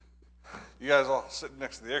You guys all sitting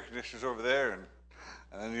next to the air conditioners over there, and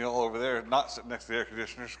then you all over there not sitting next to the air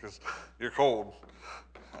conditioners because you're cold.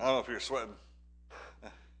 I don't know if you're sweating.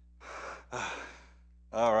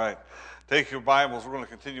 All right. Take your Bibles. We're going to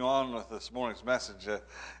continue on with this morning's message.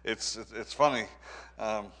 It's funny.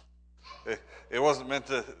 It wasn't meant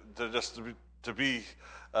to be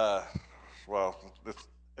well,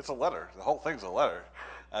 it's a letter. The whole thing's a letter.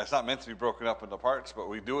 It's not meant to be broken up into parts, but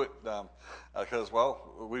we do it because,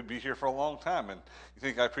 well, we'd be here for a long time. And you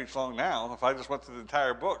think I preach long now? If I just went through the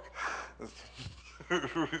entire book,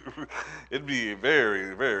 it'd be a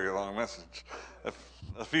very, very long message.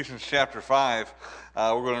 Ephesians chapter 5,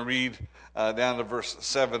 we're going to read down to verse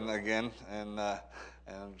 7 again. And I'm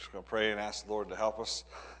just going to pray and ask the Lord to help us.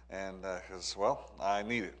 And because, well, I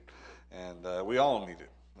need it. And we all need it.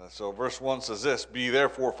 So verse 1 says this: Be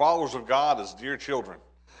therefore followers of God as dear children,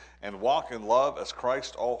 and walk in love as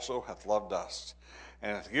Christ also hath loved us,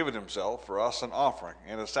 and hath given himself for us an offering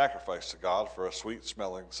and a sacrifice to God for a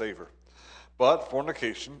sweet-smelling savor. But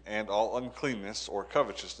fornication and all uncleanness or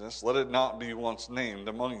covetousness, let it not be once named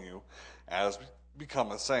among you, as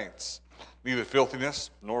becometh saints. Neither filthiness,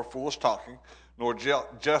 nor foolish talking, nor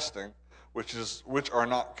jesting, which are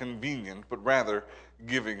not convenient, but rather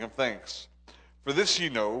giving of thanks. For this ye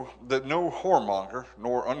know, that no whoremonger,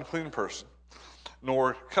 nor unclean person,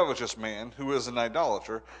 nor covetous man, who is an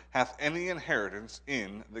idolater, hath any inheritance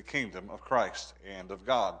in the kingdom of Christ and of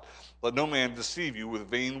God. Let no man deceive you with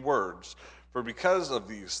vain words, for because of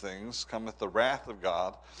these things cometh the wrath of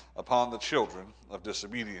God upon the children of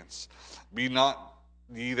disobedience. Be not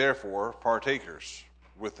ye therefore partakers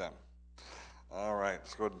with them. All right,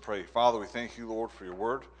 let's go ahead and pray. Father, we thank you, Lord, for your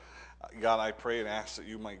word. God, I pray and ask that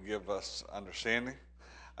you might give us understanding.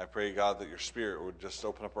 I pray, God, that your Spirit would just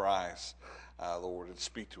open up our eyes, Lord, and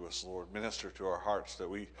speak to us, Lord. Minister to our hearts that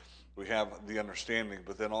we have the understanding,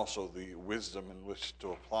 but then also the wisdom in which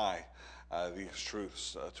to apply these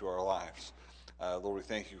truths to our lives. Lord, we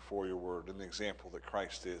thank you for your word and the example that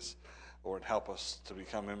Christ is. Lord, help us to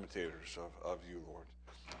become imitators of you, Lord.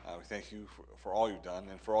 We thank you for all you've done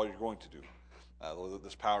and for all you're going to do. Lord,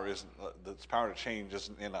 this power to change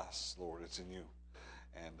isn't in us, Lord. It's in you.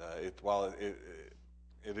 And while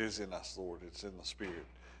it is in us, Lord, it's in the Spirit.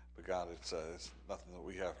 But God, it's nothing that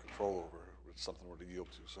we have control over. It's something we're to yield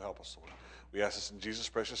to. So help us, Lord. We ask this in Jesus'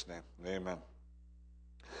 precious name. Amen.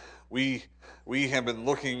 We have been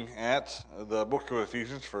looking at the book of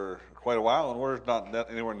Ephesians for quite a while, and we're not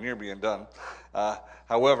anywhere near being done.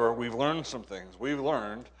 However, we've learned some things. We've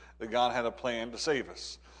learned that God had a plan to save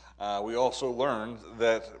us. We also learned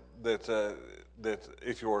that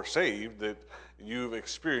if you're saved, that you've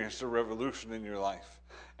experienced a revolution in your life,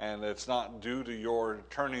 and it's not due to your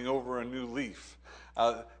turning over a new leaf.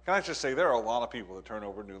 Can I just say, there are a lot of people that turn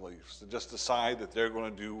over new leaves, that just decide that they're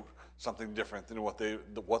going to do something different than what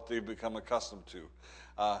they've become accustomed to.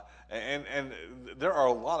 And there are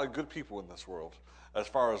a lot of good people in this world, as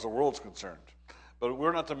far as the world's concerned. But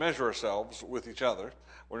we're not to measure ourselves with each other.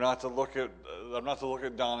 I'm not to look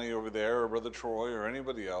at Donnie over there or Brother Troy or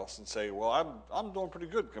anybody else and say, well, I'm doing pretty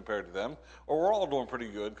good compared to them, or we're all doing pretty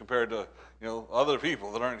good compared to other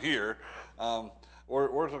people that aren't here.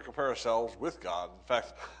 We're to compare ourselves with God. In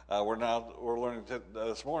fact, we're learning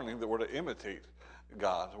this morning that we're to imitate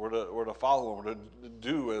God. We're to follow Him. We're to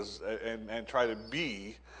do and try to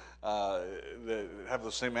be. Have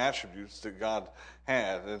the same attributes that God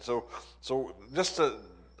had. And so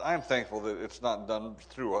I'm thankful that it's not done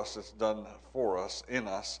through us, it's done for us, in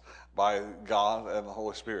us, by God and the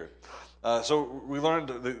Holy Spirit. So we learned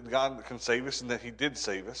that God can save us and that He did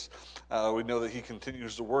save us. We know that He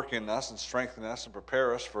continues to work in us and strengthen us and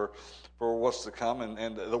prepare us for what's to come,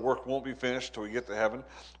 and the work won't be finished till we get to heaven.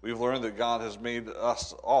 We've learned that God has made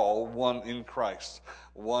us all one in Christ.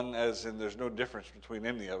 One as in there's no difference between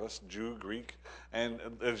any of us, Jew, Greek, and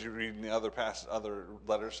as you read in the other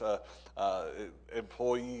letters,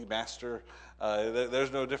 employee, master,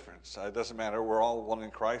 there's no difference. It doesn't matter. We're all one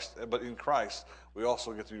in Christ, but in Christ we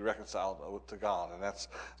also get to be reconciled to God, and that's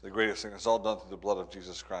the greatest thing. It's all done through the blood of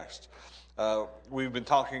Jesus Christ. We've been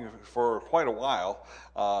talking for quite a while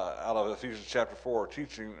out of Ephesians chapter 4,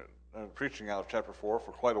 preaching out of chapter 4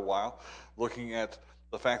 for quite a while, looking at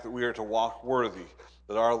the fact that we are to walk worthy,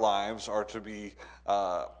 that our lives are to be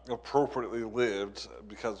appropriately lived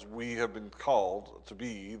because we have been called to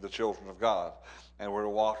be the children of God, and we're to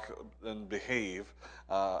walk and behave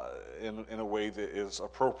in a way that is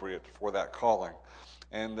appropriate for that calling.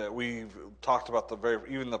 And we've talked about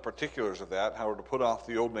even the particulars of that, how we're to put off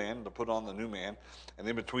the old man, to put on the new man, and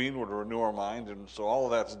in between we're to renew our mind, and so all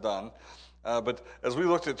of that's done. But as we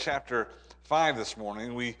looked at chapter 5 this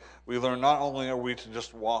morning, we learned not only are we to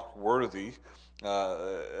just walk worthy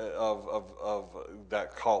of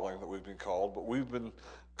that calling that we've been called, but we've been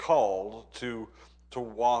called to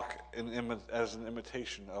walk as an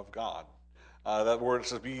imitation of God. That word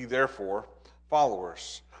says, "Be ye therefore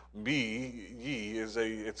followers." Be ye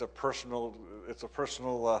it's a personal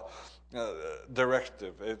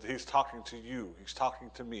directive. He's talking to you. He's talking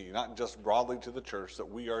to me, not just broadly to the church that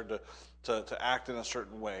we are to act in a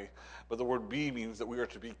certain way, but the word "be" means that we are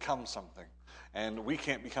to become something, and we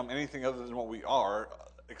can't become anything other than what we are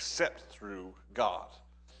except through God.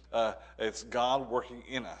 It's God working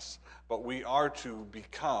in us, but we are to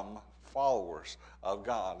become followers of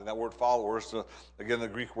God. And that word "followers," again, the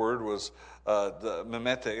Greek word was the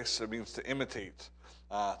mimetes. It means to imitate,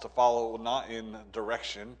 to follow not in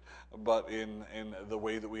direction, but in the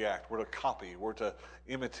way that we act. We're to copy. We're to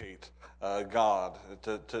imitate God.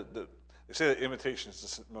 They say that imitation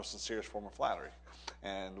is the most sincerest form of flattery.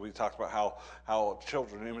 And we talked about how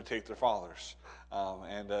children imitate their fathers.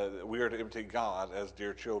 And we are to imitate God as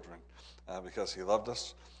dear children because He loved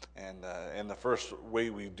us. And the first way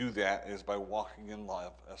we do that is by walking in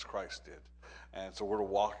love as Christ did. And so we're to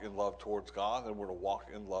walk in love towards God, and we're to walk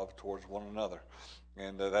in love towards one another.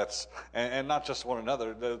 And that's not just one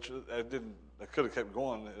another. I could have kept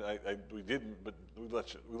going. We didn't, but we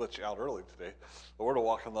let you out early today. But we're to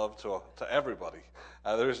walk in love to everybody.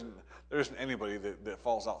 There isn't anybody that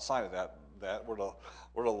falls outside of that.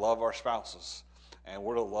 We're to love our spouses, and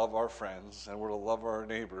we're to love our friends, and we're to love our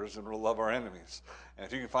neighbors, and we're to love our enemies. And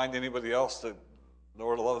if you can find anybody else, that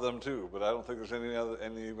we're to love them too. But I don't think there's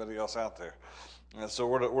anybody else out there. And so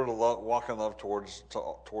we're to walk in love towards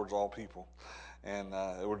all people. And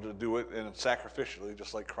we're to do it sacrificially,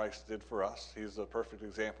 just like Christ did for us. He's the perfect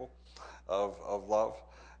example of love.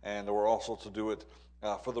 And we're also to do it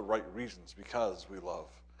for the right reasons, because we love.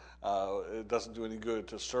 It doesn't do any good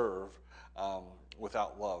to serve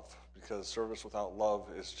without love, because service without love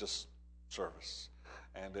is just service.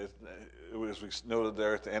 And as we noted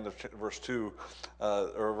there at the end of verse 2,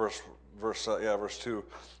 verse 2,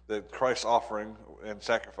 that Christ's offering and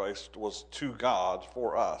sacrifice was to God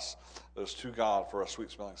for us. It was to God for a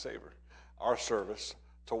sweet-smelling savor. Our service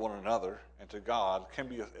to one another and to God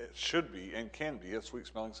should be and can be a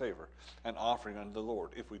sweet-smelling savor, an offering unto the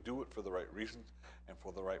Lord, if we do it for the right reasons and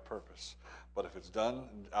for the right purpose. But if it's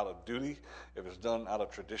done out of duty, if it's done out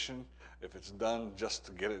of tradition, if it's done just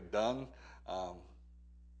to get it done,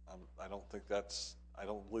 I don't believe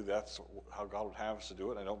that's how God would have us to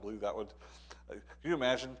do it. I don't believe that would. Can you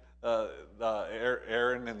imagine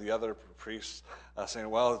Aaron and the other priests saying,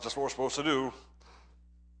 "Well, it's just what we're supposed to do,"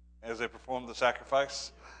 as they performed the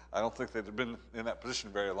sacrifice? I don't think they'd have been in that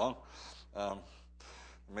position very long.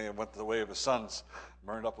 May have went the way of his sons,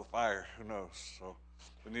 burned up with fire. Who knows? So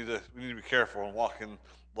we need to be careful and walk in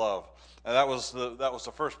love. And that was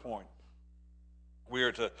the first point. We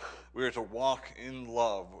are to walk in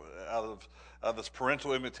love out of this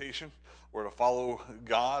parental imitation. We're to follow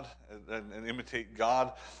God and imitate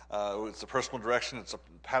God. It's a personal direction. It's a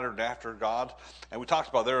pattern after God. And we talked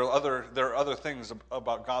about there are other things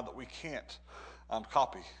about God that we can't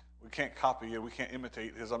copy. We can't copy and we can't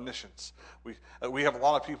imitate His omniscience. We have a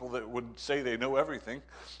lot of people that would say they know everything,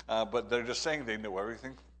 but they're just saying they know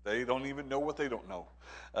everything. They don't even know what they don't know.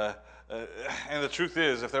 And the truth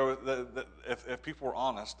is, if people were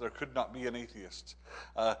honest, there could not be an atheist.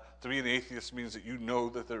 To be an atheist means that you know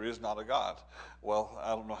that there is not a God. Well, I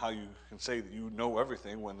don't know how you can say that you know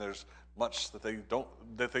everything when there's much that they don't,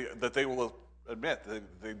 that they will admit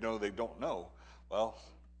that they know they don't know. Well,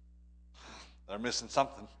 they're missing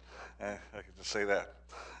something. I can just say that.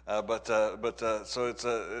 So it's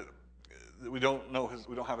we don't know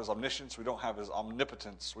we don't have His omniscience, we don't have His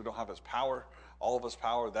omnipotence, we don't have His power. All of His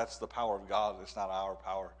power, that's the power of God. It's not our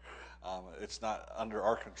power. It's not under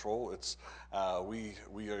our control. It's we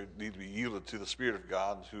need to be yielded to the Spirit of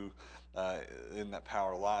God, who in that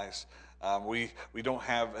power lies. We don't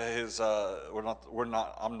have His. We're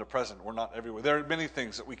not omnipresent. We're not everywhere. There are many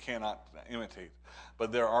things that we cannot imitate,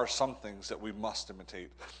 but there are some things that we must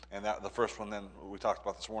imitate. And that the first one, then we talked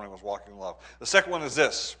about this morning, was walking in love. The second one is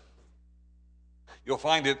this. You'll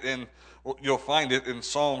find it in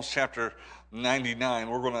Psalms chapter 99.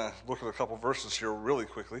 We're going to look at a couple verses here really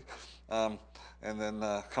quickly, and then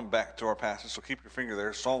come back to our passage. So keep your finger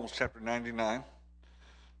there. Psalms chapter 99.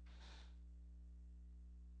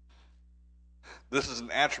 This is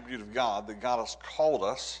an attribute of God that God has called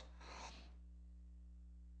us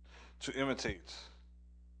to imitate.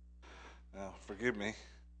 Now, forgive me.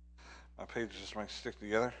 My pages might stick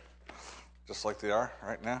together just like they are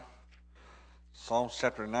right now. Psalms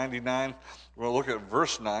chapter 99. We're going to look at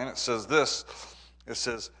verse 9. It says this. It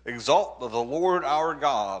says, "Exalt the Lord our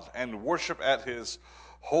God and worship at his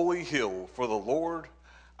holy hill, for the Lord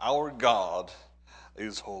our God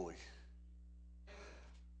is holy."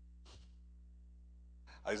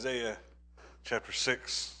 Isaiah chapter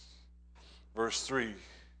 6, verse 3.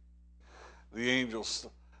 The angels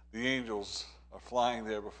are flying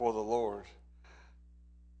there before the Lord.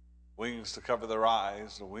 Wings to cover their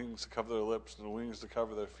eyes, and wings to cover their lips, and wings to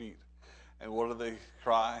cover their feet. And what do they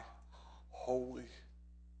cry? Holy,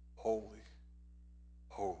 holy,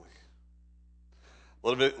 holy.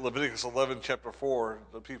 Leviticus 11, chapter 4,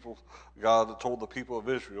 God told the people of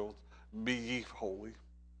Israel, "Be ye holy,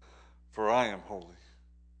 for I am holy."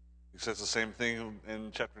 He says the same thing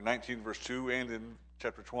in chapter 19, verse 2, and in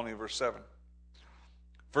chapter 20, verse 7.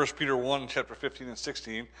 1 Peter 1, chapter 15 and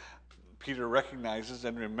 16, Peter recognizes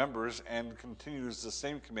and remembers and continues the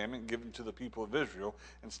same commandment given to the people of Israel.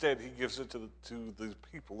 Instead, he gives it to the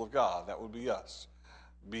people of God. That would be us.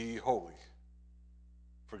 Be holy.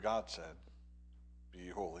 For God said, "Be ye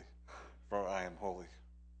holy, for I am holy."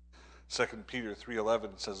 2 Peter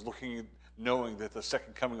 3:11 says, knowing that the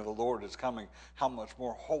second coming of the Lord is coming, how much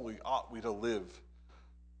more holy ought we to live?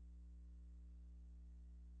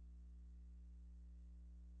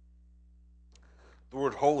 The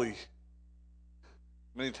word holy,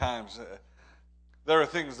 many times, there are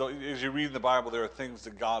things, as you read in the Bible, there are things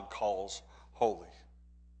that God calls holy.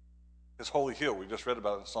 His holy hill, we just read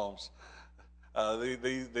about it in Psalms. They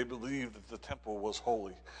believed that the temple was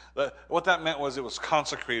holy. What that meant was it was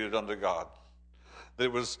consecrated unto God.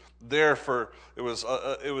 It was there for, it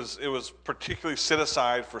was particularly set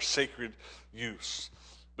aside for sacred use.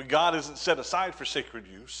 But God isn't set aside for sacred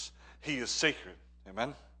use. He is sacred.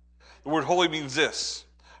 Amen? The word holy means this: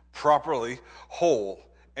 properly whole,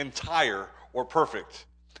 entire, or perfect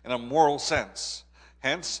in a moral sense.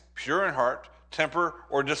 Hence, pure in heart, temper,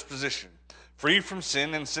 or disposition, free from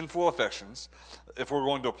sin and sinful affections. If we're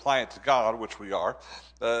going to apply it to God, which we are,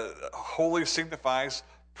 holy signifies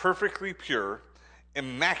perfectly pure,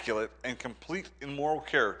 immaculate, and complete in moral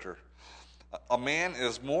character. A man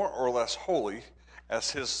is more or less holy as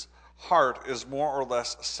his heart is more or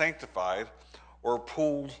less sanctified or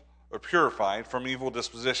pulled or purified from evil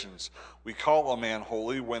dispositions. We call a man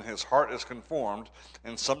holy when his heart is conformed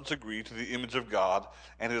in some degree to the image of God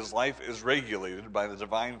and his life is regulated by the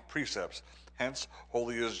divine precepts. Hence,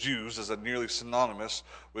 holy is used as a nearly synonymous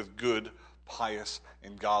with good, pious,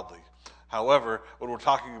 and godly. However, when we're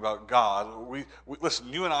talking about God, we listen,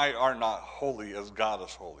 you and I are not holy as God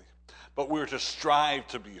is holy. But we're to strive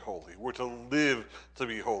to be holy. We're to live to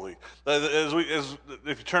be holy. If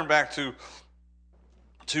you turn back to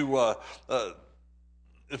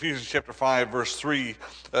Ephesians chapter 5, verse 3,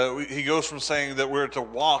 he goes from saying that we're to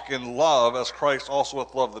walk in love as Christ also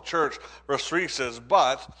hath loved the church. Verse 3 says,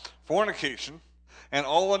 "But fornication and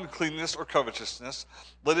all uncleanness or covetousness,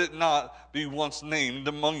 let it not be once named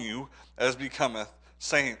among you as becometh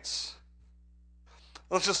saints."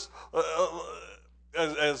 Let's just,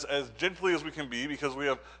 as gently as we can be, because we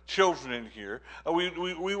have children in here,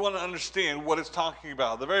 we want to understand what it's talking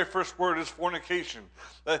about. The very first word is fornication.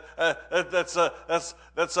 That's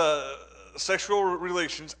sexual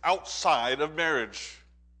relations outside of marriage.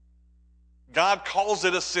 God calls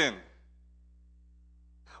it a sin.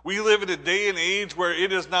 We live in a day and age where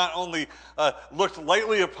it is not only looked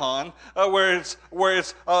lightly upon, where it's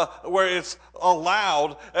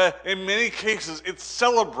allowed. In many cases, it's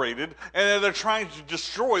celebrated, and they're trying to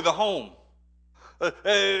destroy the home.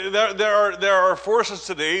 There are forces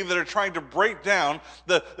today that are trying to break down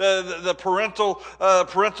the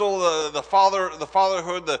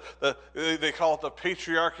fatherhood. They call it the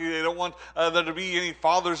patriarchy. They don't want there to be any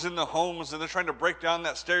fathers in the homes, and they're trying to break down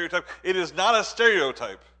that stereotype. It is not a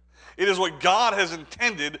stereotype. It is what God has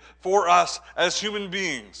intended for us as human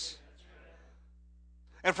beings.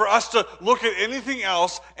 And for us to look at anything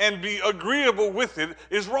else and be agreeable with it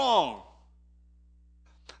is wrong.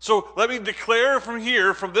 So let me declare from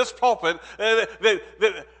here, from this pulpit,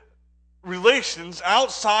 that relations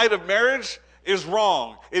outside of marriage is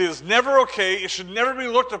wrong. It is never okay. It should never be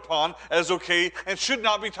looked upon as okay and should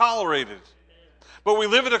not be tolerated. But we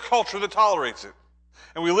live in a culture that tolerates it.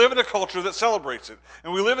 And we live in a culture that celebrates it.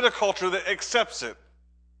 And we live in a culture that accepts it.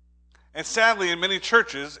 And sadly, in many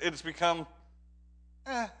churches, it's become,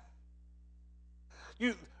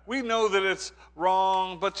 we know that it's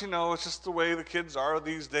wrong, but it's just the way the kids are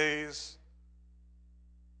these days.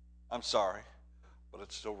 I'm sorry, but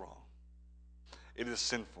it's still wrong. It is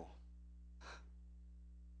sinful.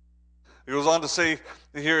 He goes on to say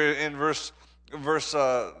here in verse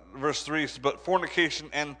verse 3 says, but fornication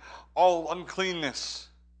and all uncleanness.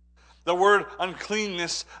 The word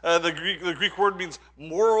uncleanness, the Greek word means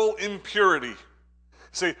moral impurity. You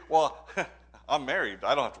say, well, I'm married.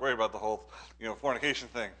 I don't have to worry about the whole, fornication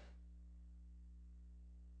thing.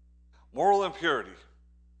 Moral impurity.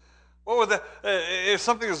 What would that? If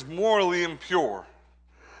something is morally impure,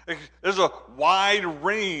 there's a wide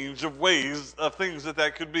range of ways of things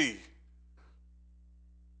that could be.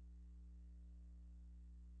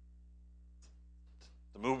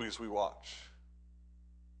 The movies we watch,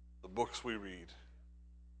 the books we read,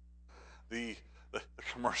 the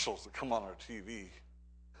commercials that come on our TV,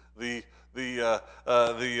 the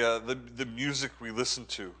music we listen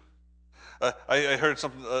to. I heard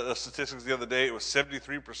some statistics the other day. It was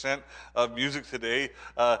 73% of music today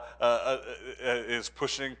is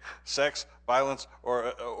pushing sex, violence,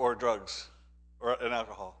 or drugs, and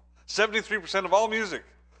alcohol. 73% of all music.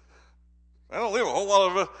 I don't leave a whole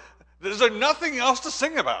lot of. Is there nothing else to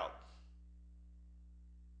sing about?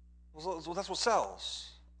 Well, that's what sells.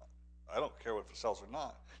 I don't care if it sells or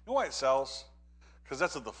not. You know why it sells? Because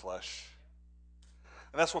that's of the flesh,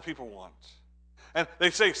 and that's what people want. And they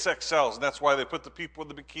say sex sells, and that's why they put the people in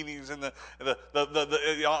the bikinis and on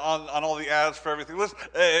all the ads for everything. Listen,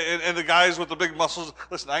 and the guys with the big muscles.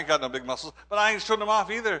 Listen, I ain't got no big muscles, but I ain't showing them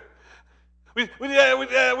off either. We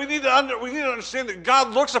need to understand that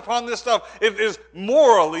God looks upon this stuff. It is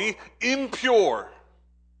morally impure,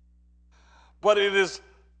 but it is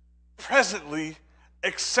presently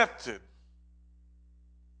accepted.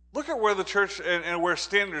 Look at where the church and where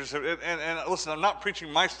standards have, and listen, I'm not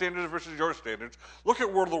preaching my standards versus your standards. Look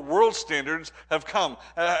at where the world standards have come,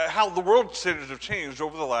 how the world standards have changed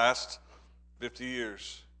over the last 50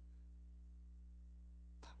 years.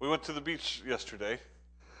 We went to the beach yesterday,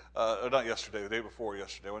 or not yesterday, the day before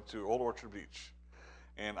yesterday. I went to Old Orchard Beach,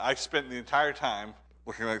 and I spent the entire time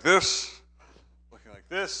looking like this, looking like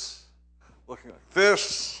this, looking like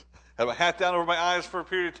this. Had my hat down over my eyes for a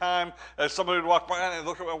period of time. As somebody would walk by and I'd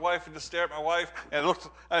look at my wife and just stare at my wife. And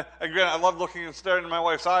I love looking and staring in my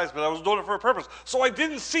wife's eyes, but I was doing it for a purpose. So I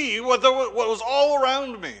didn't see what was all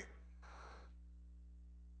around me.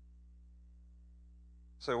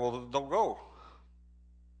 Say, well, don't go.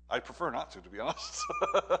 I prefer not to be honest.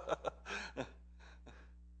 But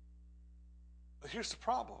here's the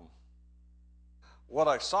problem. What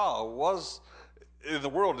I saw was, in the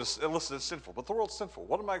world is sinful, but the world's sinful.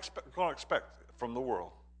 What am I going to expect from the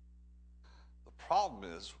world? The problem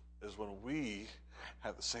is when we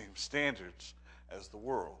have the same standards as the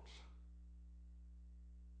world.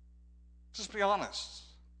 Just be honest.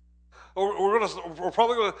 We're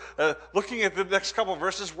probably going to, looking at the next couple of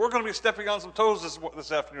verses, we're going to be stepping on some toes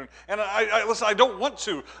this afternoon. And listen, I don't want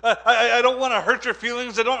to. I don't want to hurt your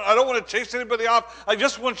feelings. I don't want to chase anybody off. I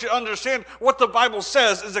just want you to understand what the Bible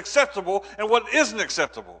says is acceptable and what isn't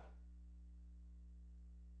acceptable.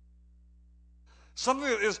 Something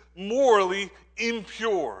that is morally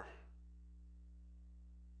impure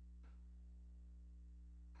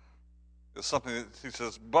is something that he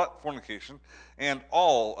says, but fornication and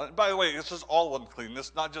all. By the way, it says all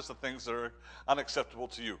uncleanness, not just the things that are unacceptable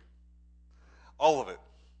to you. All of it.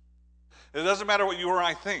 It doesn't matter what you or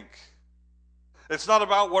I think. It's not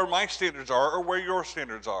about where my standards are or where your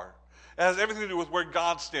standards are. It has everything to do with where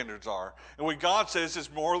God's standards are. And what God says is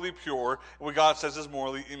morally pure, and what God says is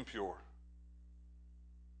morally impure.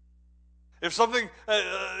 If something,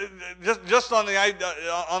 just on the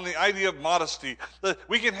idea of modesty,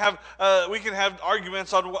 we can have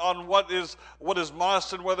arguments on what is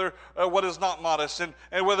modest and what is not modest, and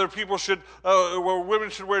whether people should, where women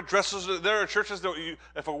should wear dresses. There are churches that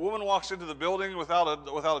if a woman walks into the building without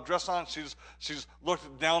a dress on, she's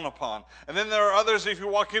looked down upon. And then there are others. If you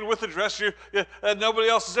walk in with a dress, nobody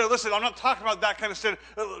else is there. Listen, I'm not talking about that kind of standard.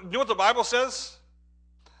 You know what the Bible says?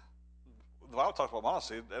 The Bible talks about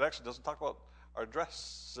modesty. It actually doesn't talk about our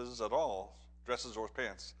dresses at all. Dresses or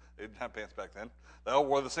pants. They didn't have pants back then. They all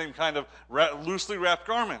wore the same kind of loosely wrapped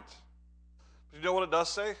garment. But you know what it does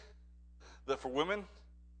say? That for women,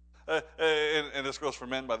 and this goes for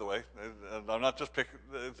men, by the way. I'm not just picking.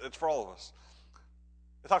 It's for all of us.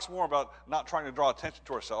 It talks more about not trying to draw attention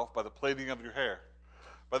to ourselves by the plaiting of your hair,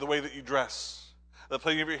 by the way that you dress, the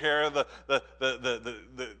plaiting of your hair, the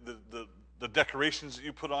decorations that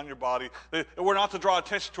you put on your body. We're not to draw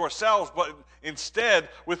attention to ourselves, but instead,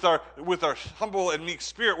 with our humble and meek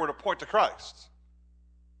spirit, we're to point to Christ.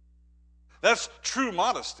 That's true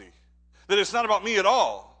modesty. That it's not about me at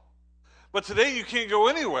all. But today you can't go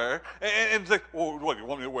anywhere and think, well, what, you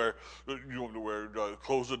want me to wear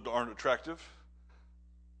clothes that aren't attractive?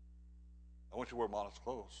 I want you to wear modest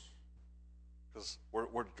clothes. Because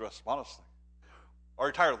we're to dress modestly. our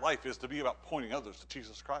entire life is to be about pointing others to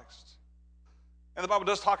Jesus Christ. And the Bible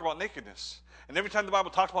does talk about nakedness. And every time the Bible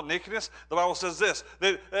talks about nakedness, the Bible says this,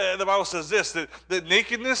 that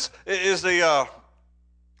nakedness is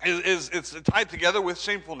it's tied together with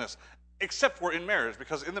shamefulness, except for in marriage,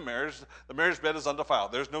 because in the marriage bed is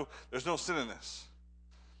undefiled. There's no sin in this.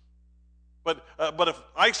 But if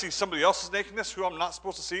I see somebody else's nakedness who I'm not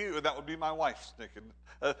supposed to see, that would be my wife's nakedness.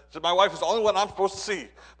 So my wife is the only one I'm supposed to see.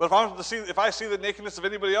 But if I see the nakedness of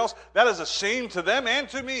anybody else, that is a shame to them and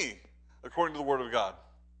to me, according to the Word of God.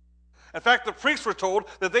 In fact, the priests were told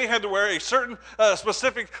that they had to wear a certain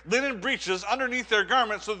specific linen breeches underneath their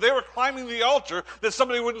garments, so they were climbing the altar that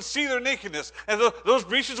somebody wouldn't see their nakedness. And those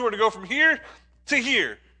breeches were to go from here to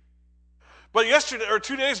here. But yesterday or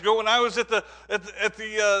 2 days ago, when I was at the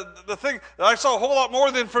thing, I saw a whole lot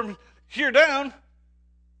more than from here down.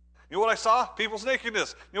 You know what I saw? People's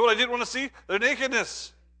nakedness. You know what I didn't want to see? Their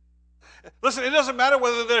nakedness. Listen, it doesn't matter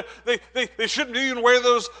whether they shouldn't even wear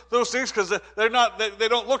those things because they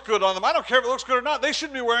don't look good on them. I don't care if it looks good or not. They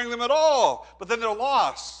shouldn't be wearing them at all. But then they're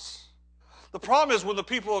lost. The problem is when the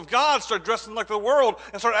people of God start dressing like the world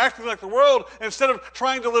and start acting like the world instead of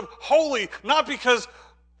trying to live holy, not because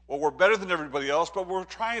we're better than everybody else, but we're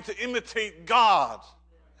trying to imitate God.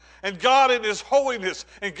 And God in His holiness,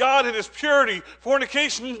 and God in His purity.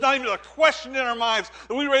 Fornication is not even a question in our minds.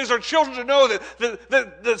 That we raise our children to know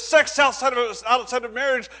that sex outside of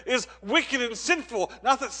marriage is wicked and sinful.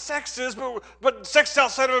 Not that sex is, but sex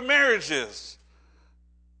outside of a marriage is.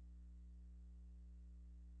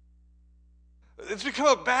 It's become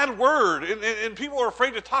a bad word, and people are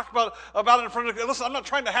afraid to talk about it in front of. Listen, I'm not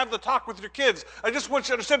trying to have the talk with your kids. I just want you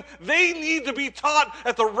to understand they need to be taught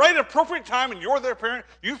at the right appropriate time, and you're their parent.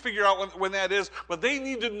 You figure out when that is, but they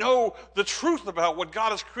need to know the truth about what God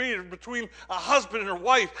has created between a husband and a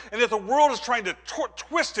wife, and that the world is trying to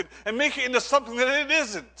twist it and make it into something that it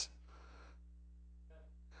isn't.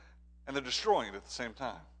 And they're destroying it at the same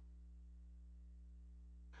time.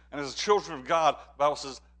 And as the children of God, the Bible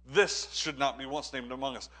says, this should not be once named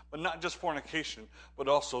among us, but not just fornication, but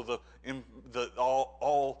also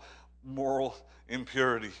all moral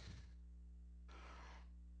impurity,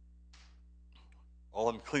 all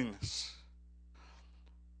uncleanness,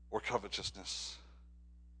 or covetousness.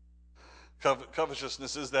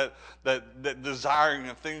 Covetousness is that desiring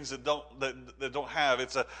of things that don't have.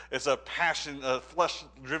 It's a passion, a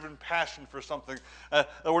flesh-driven passion for something.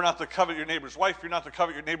 We're not to covet your neighbor's wife. You're not to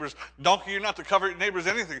covet your neighbor's donkey. You're not to covet your neighbor's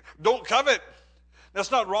anything. Don't covet. That's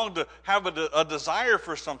not wrong to have a desire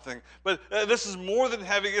for something, but this is more than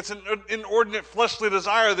having. It's an inordinate fleshly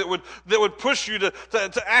desire that would push you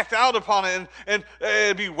to act out upon it and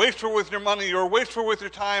be wasteful with your money or wasteful with your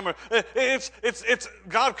time. Or it's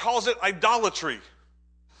God calls it idolatry.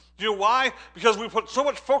 Do you know why? Because we put so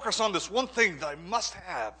much focus on this one thing that I must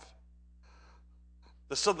have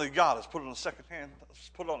that suddenly God has put it on a second hand,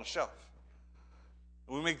 put it on a shelf.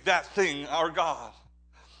 And we make that thing our God.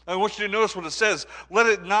 I want you to notice what it says. Let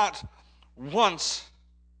it not once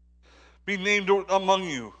be named among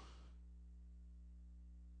you.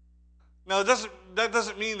 Now, that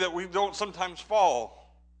doesn't mean that we don't sometimes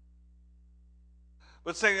fall.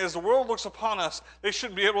 But saying as the world looks upon us, they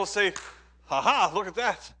shouldn't be able to say, ha-ha, look at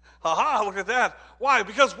that. Ha-ha, look at that. Why?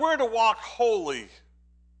 Because we're to walk holy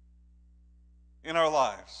in our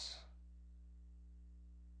lives.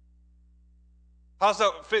 How does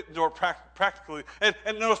that fit into our practically? And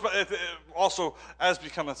notice also as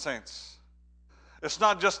becoming saints. It's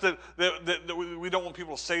not just that we don't want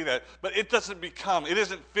people to say that, but it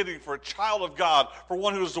isn't fitting for a child of God, for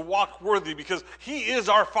one who is to walk worthy, because He is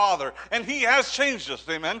our Father, and He has changed us,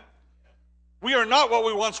 amen? We are not what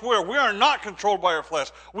we once were. We are not controlled by our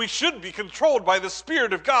flesh. We should be controlled by the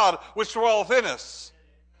Spirit of God, which dwelleth in us.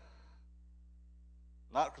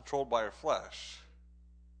 Not controlled by our flesh.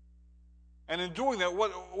 And in doing that,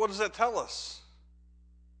 what does that tell us?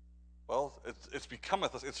 Well, it's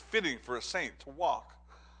becometh us. It's fitting for a saint to walk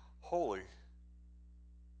holy,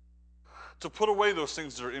 to put away those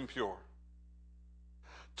things that are impure,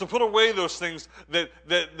 to put away those things that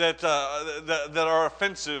are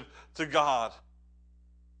offensive to God,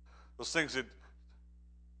 those things that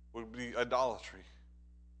would be idolatry.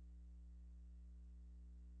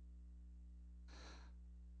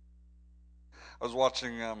 I was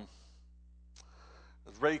watching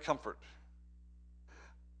Ray Comfort.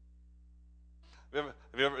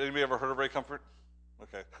 Anybody ever heard of Ray Comfort?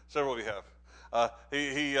 Okay, several of you have.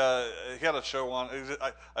 He had a show on.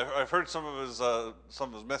 I've heard some of his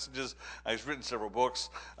messages. He's written several books.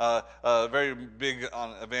 Very big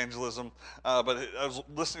on evangelism. But I was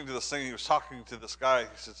listening to this thing. He was talking to this guy.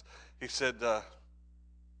 He said,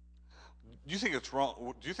 Do you think it's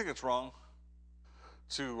wrong? Do you think it's wrong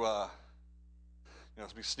to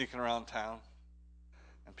to be sneaking around town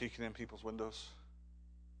and peeking in people's windows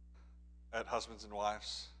at husbands and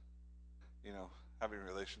wives, having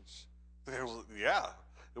relations? Yeah.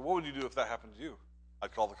 What would you do if that happened to you?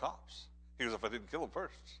 I'd call the cops. He goes, if I didn't kill him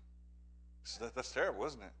first. That's terrible,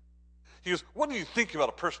 isn't it? He goes, what do you think about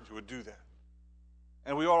a person who would do that?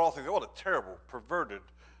 And we all think, what a terrible, perverted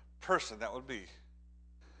person that would be.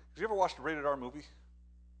 Have you ever watched a rated R movie?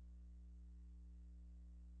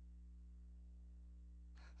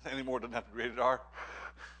 Anymore doesn't have to be rated R.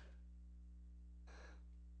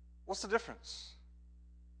 What's the difference?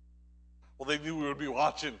 Well, they knew we would be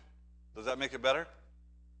watching. Does that make it better?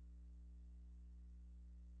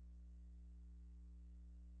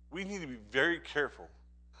 We need to be very careful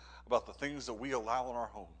about the things that we allow in our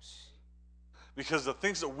homes. Because the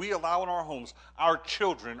things that we allow in our homes, our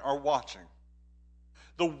children are watching.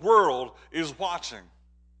 The world is watching.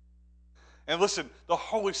 And listen, the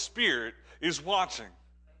Holy Spirit is watching.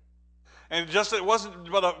 And just it wasn't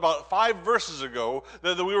about 5 verses ago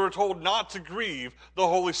that we were told not to grieve the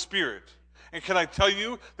Holy Spirit. And can I tell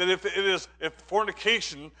you that if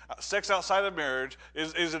fornication, sex outside of marriage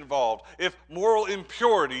is involved, if moral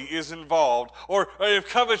impurity is involved, or if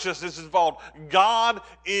covetousness is involved,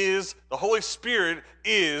 the Holy Spirit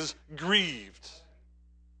is grieved.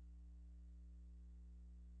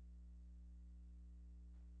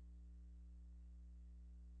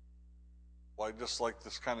 Well, I just like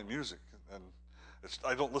this kind of music, and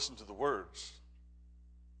I don't listen to the words.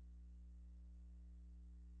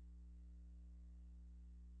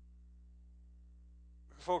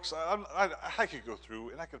 Folks, I could go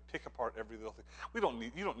through and I could pick apart every little thing. You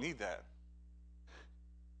don't need that.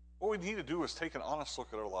 What we need to do is take an honest look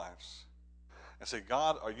at our lives and say,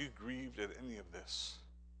 God, are you grieved at any of this?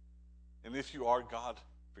 And if you are, God,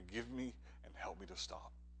 forgive me and help me to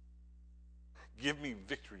stop. Give me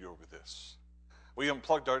victory over this. We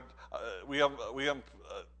unplugged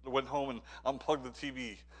went home and unplugged the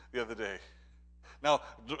TV the other day. Now,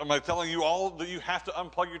 am I telling you all that you have to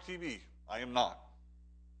unplug your TV? I am not.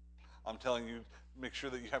 I'm telling you, make sure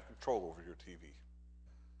that you have control over your TV.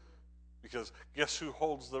 Because guess who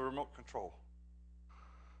holds the remote control?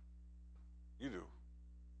 You do.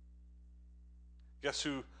 Guess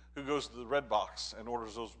who goes to the red box and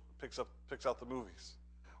picks out the movies?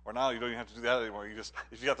 Or now you don't even have to do that anymore.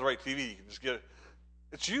 If you got the right TV, you can just get it.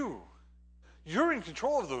 It's you. You're in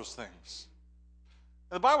control of those things.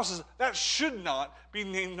 And the Bible says that should not be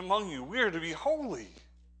named among you. We are to be holy.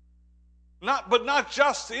 But not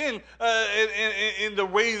just in the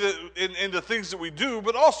way that in the things that we do,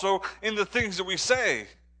 but also in the things that we say.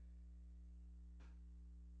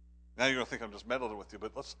 Now you're going to think I'm just meddling with you,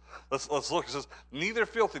 but let's look. It says neither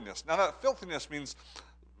filthiness. Now that filthiness means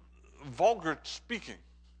vulgar speaking.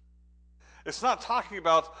 It's not talking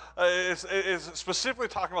about. It's specifically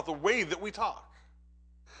talking about the way that we talk.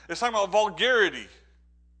 It's talking about vulgarity.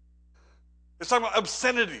 It's talking about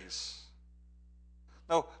obscenities.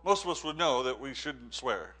 Now, most of us would know that we shouldn't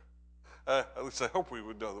swear. At least I hope we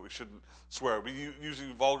would know that we shouldn't swear. We're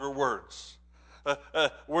using vulgar words.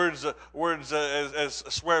 Words as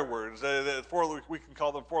swear words. We can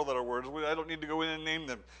call them 4-letter words. I don't need to go in and name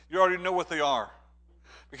them. You already know what they are.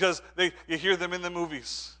 Because you hear them in the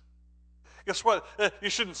movies. Guess what? You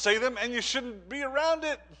shouldn't say them and you shouldn't be around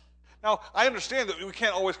it. Now, I understand that we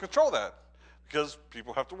can't always control that. Because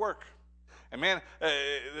people have to work. And man,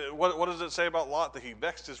 what does it say about Lot? That he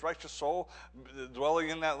vexed his righteous soul dwelling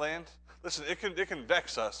in that land? Listen, it can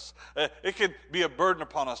vex us. It can be a burden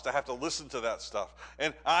upon us to have to listen to that stuff.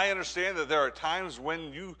 And I understand that there are times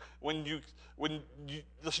when you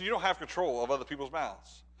listen, you don't have control of other people's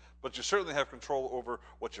mouths. But you certainly have control over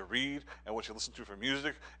what you read and what you listen to for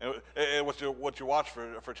music and what you watch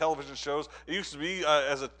for television shows. It used to be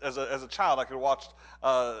as a child I could watch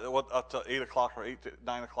up to 8 o'clock or 8 to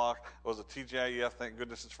 9 o'clock. It was a TGIF. Thank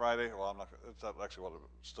goodness it's Friday. Well, it's not actually what it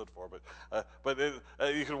stood for, but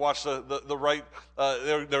you could watch the right.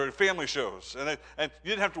 There were family shows, and you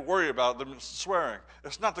didn't have to worry about them swearing.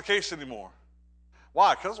 It's not the case anymore.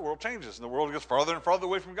 Why? Because the world changes and the world gets farther and farther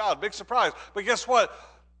away from God. Big surprise. But guess what?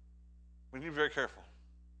 We need to be very careful.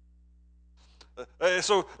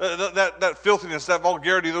 So that filthiness, that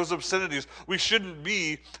vulgarity, those obscenities, they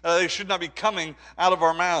should not be coming out of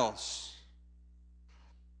our mouths.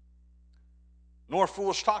 Nor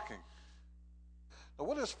foolish talking. Now,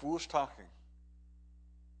 what is foolish talking?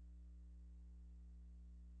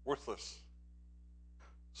 Worthless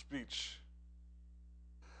speech.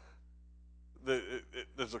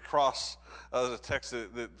 there's a cross, there's a text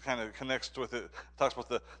that kind of connects with it. It talks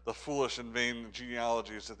about the foolish and vain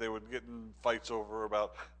genealogies that they would get in fights over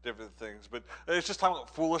about different things. But it's just talking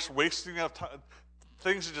about foolish, wasting of time,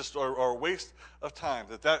 things that just are a waste of time,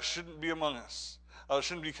 that shouldn't be among us. It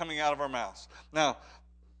shouldn't be coming out of our mouths. Now,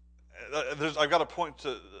 I've got a point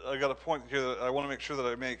here that I want to make sure that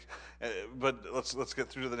I make, but let's get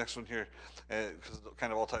through to the next one here, because it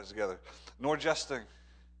kind of all ties together. Nor jesting.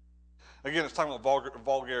 Again, it's talking about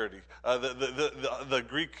vulgarity. The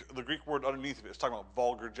Greek word underneath of it is talking about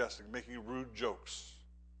vulgar jesting, making rude jokes.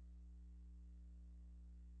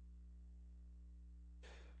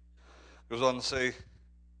 Goes on to say,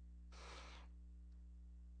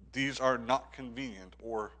 these are not convenient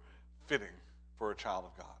or fitting for a child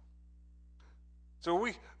of God. So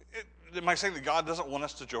am I saying that God doesn't want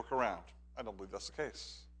us to joke around? I don't believe that's the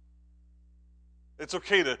case. It's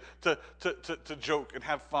okay to joke and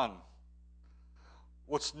have fun.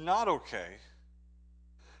 What's not okay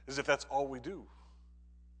is if that's all we do.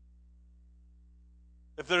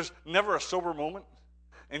 If there's never a sober moment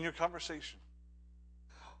in your conversation,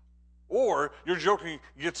 or your joking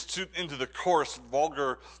gets into the coarse,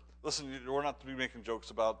 vulgar. Listen, we're not to be making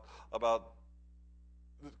jokes about.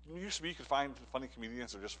 Used to be you could find funny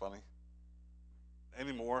comedians that are just funny.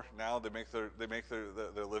 Anymore now they make their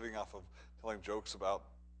living off of telling jokes about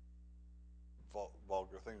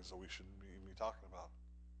vulgar things that we shouldn't be talking about.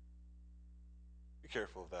 Be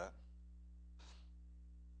careful of that.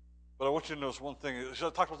 But I want you to notice one thing. It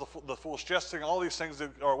talks about the foolish jesting, all these things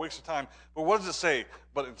that are a waste of time. But what does it say?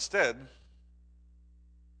 But instead,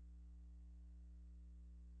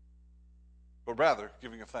 but rather,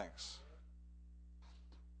 giving of thanks.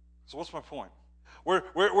 So what's my point?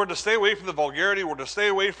 We're to stay away from the vulgarity. We're to stay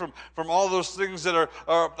away from all those things that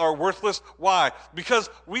are worthless. Why? Because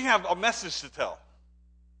we have a message to tell.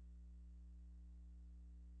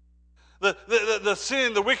 The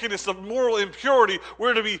sin, the wickedness, the moral impurity,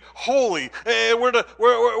 we're to be holy. And we're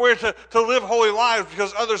to live holy lives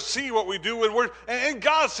because others see what we do, and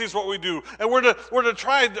God sees what we do. And we're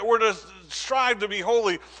to strive to be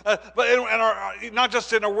holy, not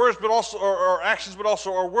just in our words, but also our actions, but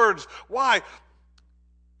also our words. Why?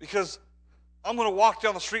 Because I'm going to walk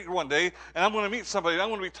down the street one day, and I'm going to meet somebody, and I'm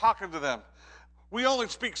going to be talking to them. We only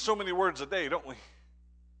speak so many words a day, don't we?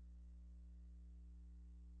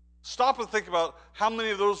 Stop and think about how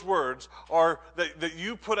many of those words that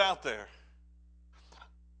you put out there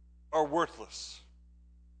are worthless.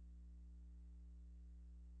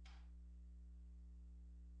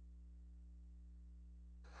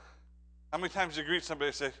 How many times do you greet somebody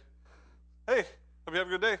and say, "Hey, hope you have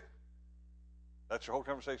a good day"? That's your whole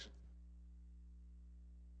conversation.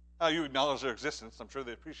 Now, you acknowledge their existence. I'm sure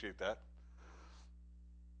they appreciate that.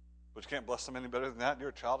 But you can't bless them any better than that. You're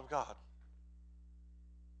a child of God.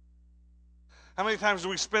 How many times do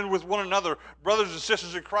we spend with one another, brothers and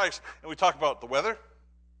sisters in Christ, and we talk about the weather,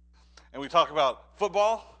 and we talk about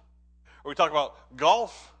football, or we talk about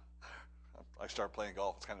golf? I start playing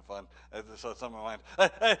golf. It's kind of fun. So it's on my mind.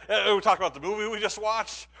 We talk about the movie we just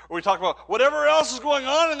watched, or we talk about whatever else is going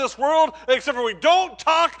on in this world, except for we don't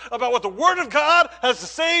talk about what the Word of God has to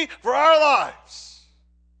say for our lives.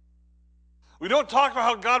 We don't talk about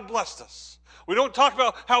how God blessed us. We don't talk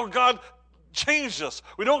about how God changed us.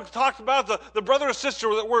 We don't talk about the brother or sister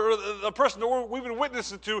the person that we've been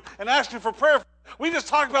witnessing to and asking for prayer. We just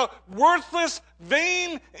talk about worthless,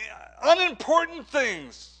 vain, unimportant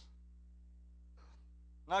things.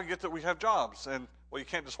 Now I get that we have jobs, and you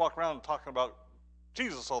can't just walk around talking about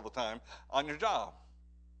Jesus all the time on your job.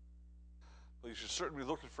 But you should certainly be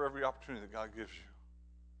looking for every opportunity that God gives you.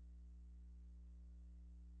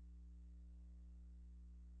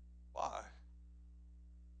 Why?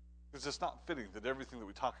 Because it's not fitting that everything that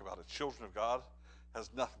we talk about as children of God has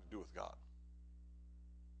nothing to do with God.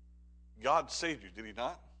 God saved you, did he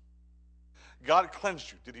not? God cleansed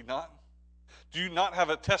you, did he not? Do you not have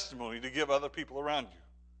a testimony to give other people around you?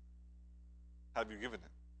 Have you given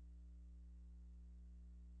it?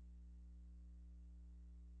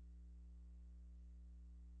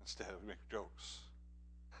 Instead, we make jokes.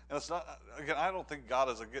 And it's not, again, I don't think God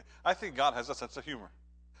is I think God has a sense of humor.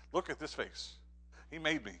 Look at this face. He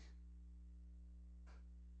made me.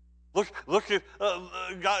 Look at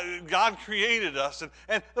God created us,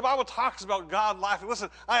 and the Bible talks about God laughing. Listen,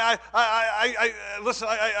 I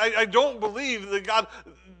don't believe that God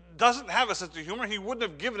doesn't have a sense of humor. He wouldn't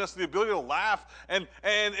have given us the ability to laugh, and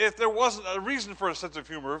if there wasn't a reason for a sense of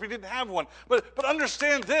humor, if he didn't have one. But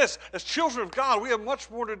understand this: as children of God, we have much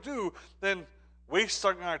more to do than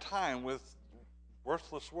wasting our time with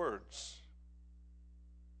worthless words.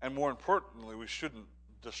 And more importantly, we shouldn't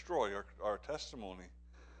destroy our testimony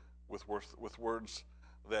with words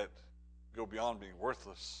that go beyond being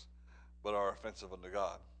worthless, but are offensive unto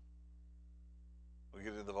God. We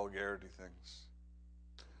get into the vulgarity things.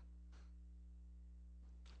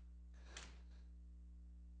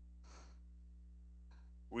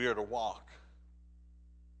 We are to walk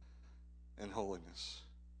in holiness.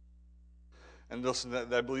 And listen,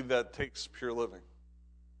 I believe that takes pure living.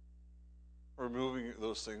 Removing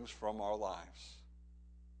those things from our lives.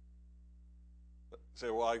 Say,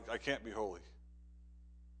 well, I can't be holy.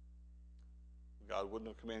 God wouldn't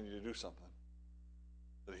have commanded you to do something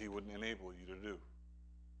that he wouldn't enable you to do.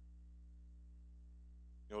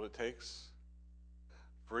 You know what it takes?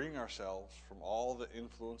 Freeing ourselves from all the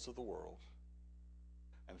influence of the world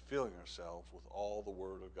and filling ourselves with all the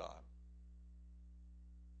Word of God.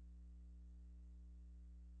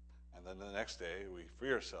 And then the next day, we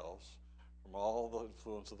free ourselves from all the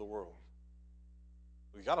influence of the world.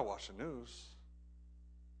 We got to watch the news.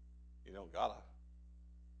 You don't got to.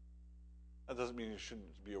 That doesn't mean you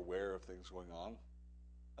shouldn't be aware of things going on.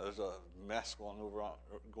 There's a mess going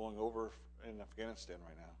over in Afghanistan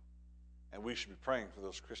right now. And we should be praying for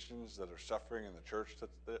those Christians that are suffering and the church that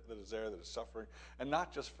is there that is suffering. And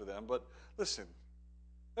not just for them, but listen,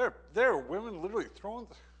 there are women literally throwing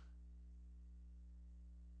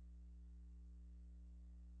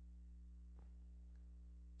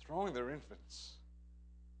their infants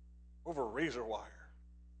over razor wire,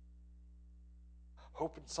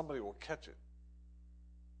 hoping somebody will catch it.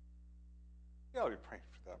 You ought to be praying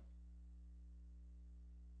for them.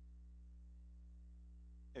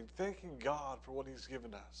 And thanking God for what he's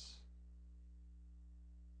given us.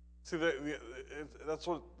 See, that's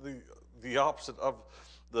what the opposite of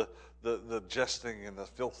the jesting and the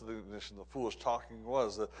filthiness and the foolish talking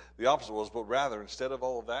was. The opposite was, but rather, instead of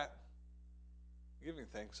all of that, giving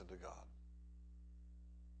thanks unto God.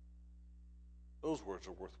 Those words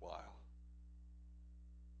are worthwhile.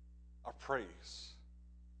 Our praise,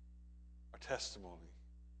 our testimony,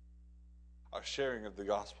 our sharing of the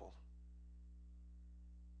gospel.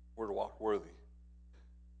 We're to walk worthy.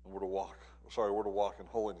 And we're to walk in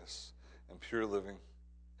holiness and pure living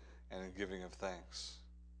and in giving of thanks.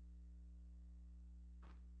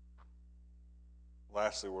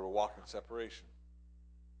 Lastly, we're to walk in separation.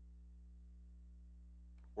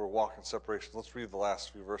 We're to walk in separation. Let's read the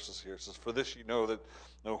last few verses here. It says, "For this ye know that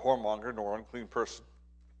no whoremonger, nor unclean person,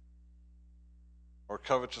 or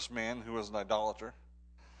covetous man who is an idolater,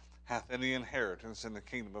 hath any inheritance in the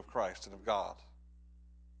kingdom of Christ and of God.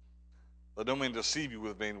 Let no man deceive you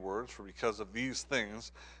with vain words, for because of these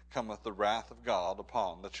things cometh the wrath of God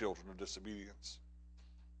upon the children of disobedience.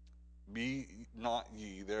 Be not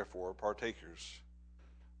ye therefore partakers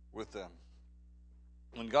with them."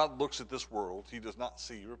 When God looks at this world, he does not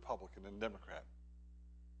see Republican and Democrat.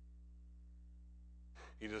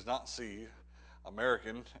 He does not see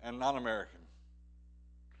American and non-American.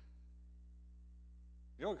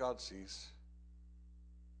 You know what God sees?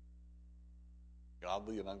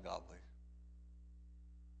 Godly and ungodly.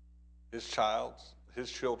 His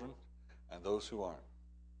children, and those who aren't.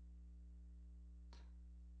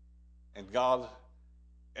 And God,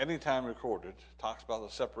 anytime recorded, talks about the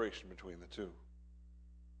separation between the two.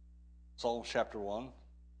 Psalms chapter 1,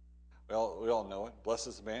 we all know it. "Blessed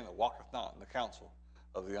is the man that walketh not in the counsel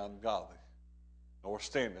of the ungodly, nor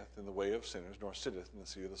standeth in the way of sinners, nor sitteth in the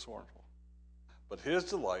seat of the scornful. But his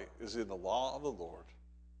delight is in the law of the Lord,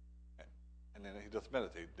 and in it he doth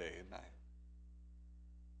meditate day and night."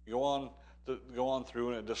 You go on through,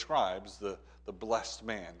 and it describes the blessed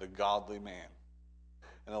man, the godly man.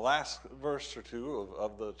 In the last verse or two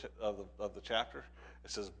of the chapter,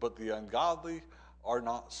 it says, "But the ungodly are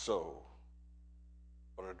not so,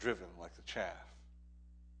 but are driven like the chaff."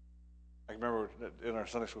 I remember in our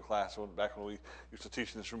Sunday school class, back when we used to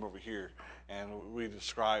teach in this room over here, and we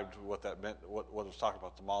described what that meant, what was talking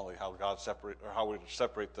about the Molly, how how we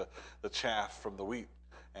separate the chaff from the wheat,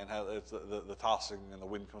 and how it's the tossing, and the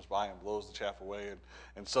wind comes by and blows the chaff away,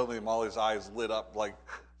 and suddenly Molly's eyes lit up like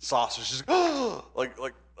saucers,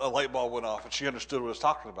 like a light bulb went off, and she understood what it was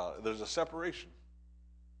talking about. There's a separation.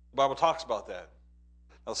 The Bible talks about that.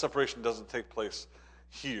 Now, separation doesn't take place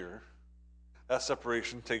here. That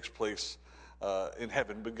separation takes place in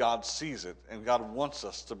heaven, but God sees it, and God wants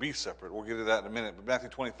us to be separate. We'll get to that in a minute. But Matthew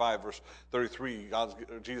 25, verse 33,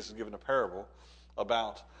 Jesus is given a parable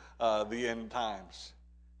about the end times.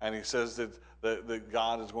 And he says that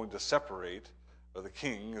God is going to separate, or the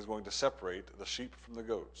king is going to separate the sheep from the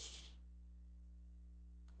goats.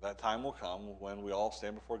 That time will come when we all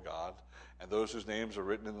stand before God, and those whose names are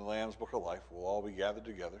written in the Lamb's Book of Life will all be gathered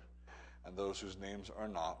together, and those whose names are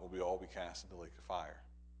not will all be cast into the lake of fire.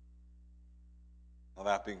 Now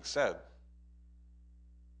that being said,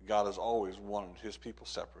 God has always wanted his people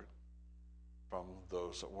separate from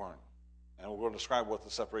those that weren't. And we're going to describe what the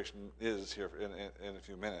separation is here in a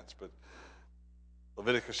few minutes. But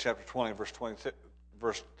Leviticus chapter 20,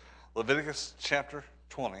 Leviticus chapter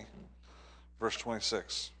 20, verse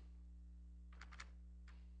 26.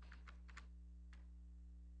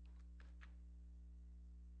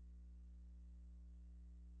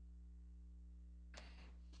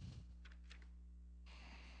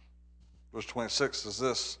 Verse 26 is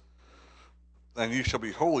this: "And ye shall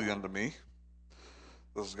be holy unto me."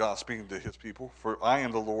 This is God speaking to his people. "For I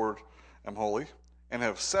am the Lord, am holy, and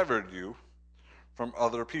have severed you from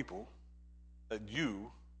other people, that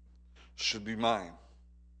you should be mine."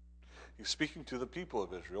 He's speaking to the people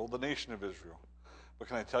of Israel, the nation of Israel. But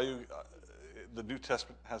can I tell you, the New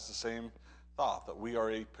Testament has the same thought, that we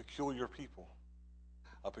are a peculiar people,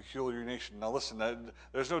 a peculiar nation. Now listen,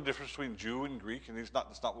 there's no difference between Jew and Greek, and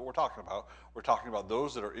that's not what we're talking about. We're talking about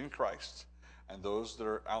those that are in Christ and those that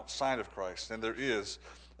are outside of Christ, and there is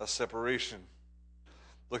a separation.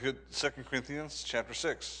 Look at 2 Corinthians chapter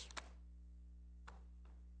 6.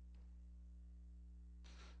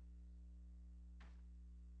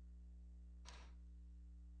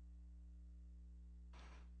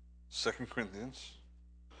 Second Corinthians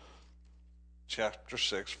chapter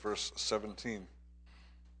 6, verse 17.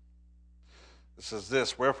 It says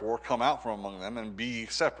this: "Wherefore come out from among them, and be ye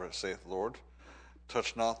separate, saith the Lord.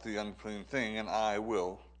 Touch not the unclean thing, and I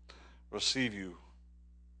will receive you."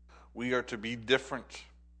 We are to be different.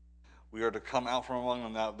 We are to come out from among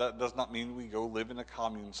them. Now, that does not mean we go live in a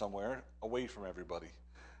commune somewhere away from everybody.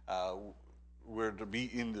 We're to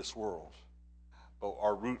be in this world, but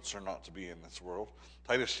our roots are not to be in this world.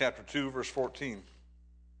 Titus chapter 2, verse 14.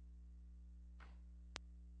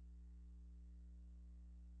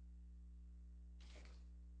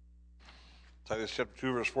 Titus chapter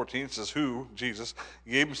 2, verse 14 says, "Who," Jesus,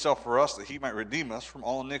 "gave himself for us, that he might redeem us from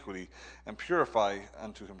all iniquity, and purify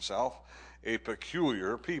unto himself a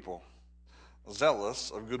peculiar people, zealous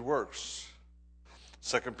of good works."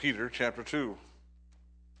 2 Peter chapter 2.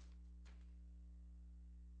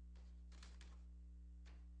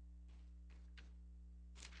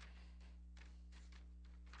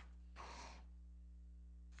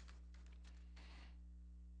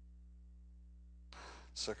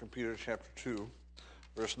 Second Peter chapter 2,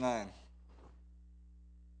 verse 9.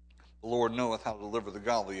 "The Lord knoweth how to deliver the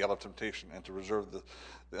godly out of temptation, and to reserve the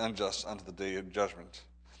unjust unto the day of judgment,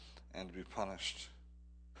 and to be punished."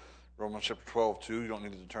 Romans chapter 12, 2, you don't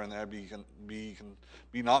need to turn there. Be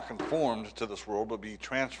not conformed to this world, but be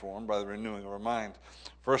transformed by the renewing of our mind.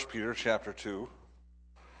 1 Peter chapter 2,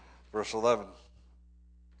 verse 11.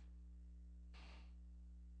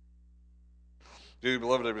 "Dearly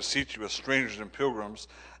beloved, I beseech you, as strangers and pilgrims,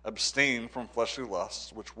 abstain from fleshly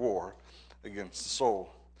lusts, which war against the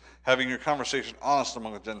soul, having your conversation honest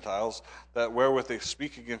among the Gentiles, that wherewith they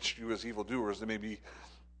speak against you as evildoers, they may be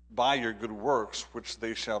by your good works, which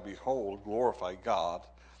they shall behold, glorify God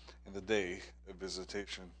in the day of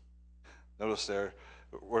visitation." Notice there,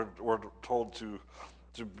 we're told to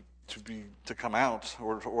come out.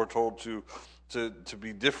 We're told to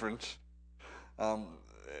be different.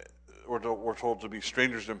 We're told to be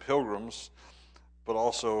strangers and pilgrims, but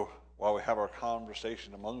also while we have our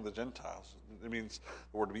conversation among the Gentiles. It means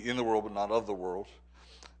we're to be in the world but not of the world.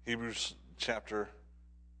 Hebrews chapter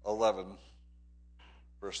 11,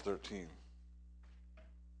 verse 13.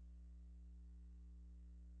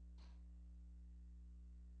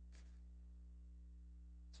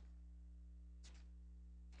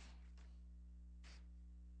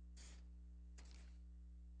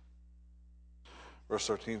 Verse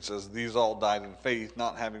 13 says, "These all died in faith,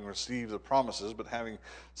 not having received the promises, but having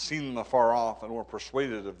seen them afar off, and were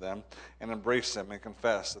persuaded of them, and embraced them, and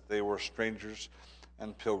confessed that they were strangers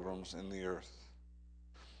and pilgrims in the earth."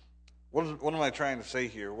 What am I trying to say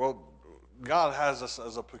here? Well, God has us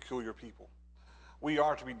as a peculiar people. We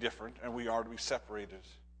are to be different, and we are to be separated.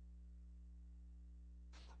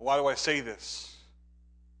 Why do I say this?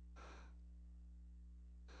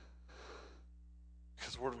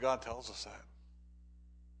 Because the Word of God tells us that.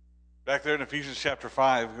 Back there in Ephesians chapter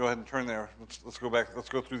 5, go ahead and turn there. Let's go back. Let's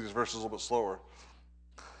go through these verses a little bit slower.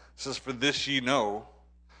 It says, "For this ye know,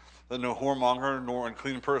 that no whoremonger, nor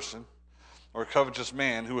unclean person, or covetous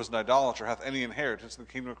man who is an idolater hath any inheritance in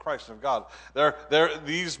the kingdom of Christ and of God."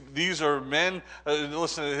 These are men,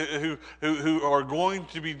 who are going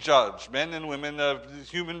to be judged. Men and women,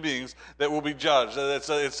 human beings that will be judged.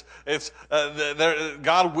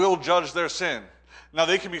 God will judge their sin. Now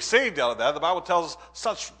they can be saved out of that. The Bible tells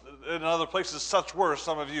us in other places, such were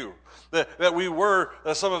some of you. That we were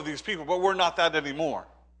some of these people, but we're not that anymore.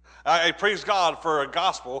 I praise God for a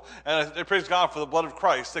gospel, and I praise God for the blood of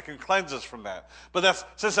Christ that can cleanse us from that. But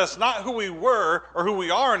since that's not who we were or who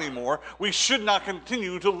we are anymore, we should not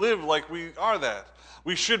continue to live like we are that.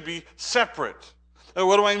 We should be separate. And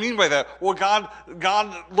what do I mean by that? Well,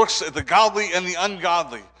 God looks at the godly and the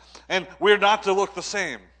ungodly, and we're not to look the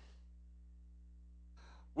same.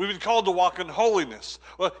 We've been called to walk in holiness.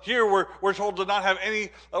 Well, here we're told to not have any,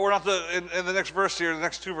 we're not to, in the next verse here, the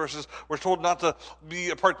next two verses, we're told not to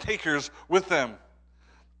be partakers with them.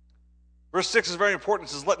 Verse 6 is very important.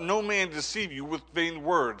 It says, let no man deceive you with vain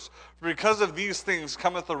words. For because of these things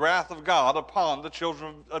cometh the wrath of God upon the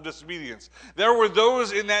children of disobedience. There were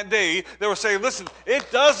those in that day that were saying, listen, it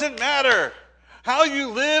doesn't matter. How you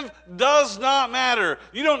live does not matter.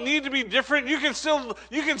 You don't need to be different. You can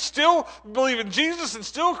still believe in Jesus and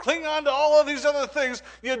still cling on to all of these other things.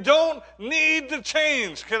 You don't need to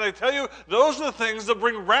change. Can I tell you, those are the things that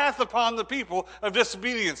bring wrath upon the people of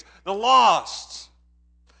disobedience, the lost.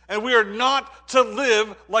 And we are not to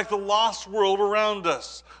live like the lost world around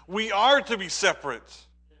us. We are to be separate.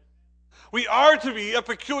 We are to be a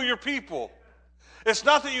peculiar people. It's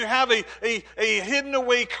not that you have a hidden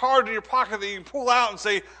away card in your pocket that you can pull out and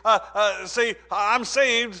say, I'm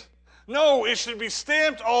saved. No, it should be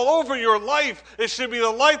stamped all over your life. It should be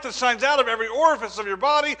the light that shines out of every orifice of your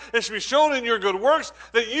body. It should be shown in your good works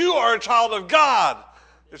that you are a child of God.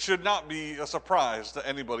 It should not be a surprise to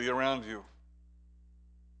anybody around you.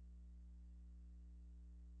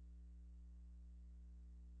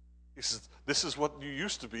 He says, this is what you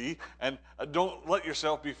used to be, and don't let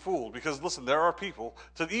yourself be fooled. Because, listen, there are people,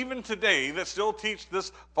 even today, that still teach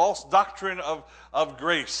this false doctrine of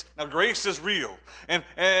grace. Now, grace is real. And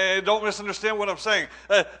don't misunderstand what I'm saying.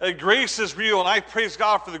 Grace is real, and I praise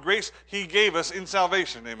God for the grace He gave us in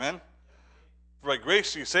salvation. Amen? By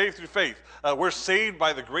grace, you're saved through faith. We're saved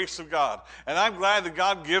by the grace of God. And I'm glad that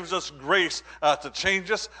God gives us grace to change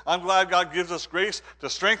us. I'm glad God gives us grace to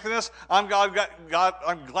strengthen us. I'll be glad when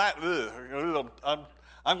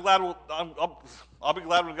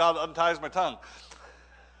God unties my tongue.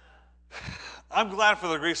 I'm glad for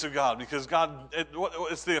the grace of God because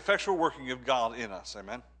it's the effectual working of God in us.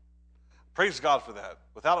 Amen? Praise God for that.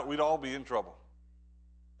 Without it, we'd all be in trouble.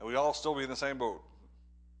 And we'd all still be in the same boat.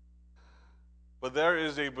 But there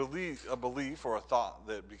is a belief or a thought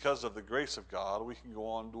that because of the grace of God, we can go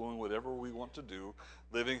on doing whatever we want to do,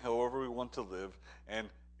 living however we want to live, and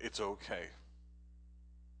it's okay.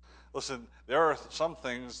 Listen, there are some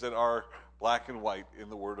things that are black and white in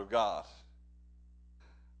the Word of God.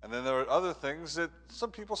 And then there are other things that some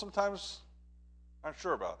people sometimes aren't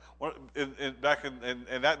sure about. Back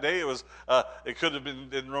in that day, it could have been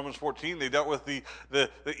in Romans 14, they dealt with the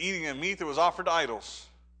eating of meat that was offered to idols.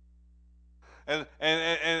 And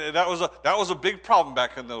that was a big problem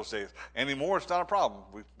back in those days. Anymore, it's not a problem.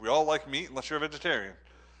 We all like meat unless you're a vegetarian.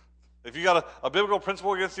 If you got a biblical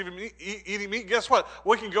principle against eating meat, guess what?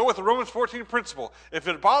 We can go with the Romans 14 principle. If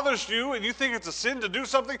it bothers you and you think it's a sin to do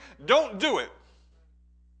something, don't do it.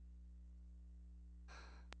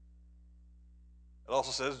 It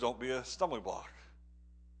also says don't be a stumbling block.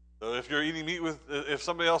 So if you're eating meat if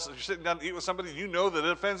you're sitting down to eat with somebody, you know that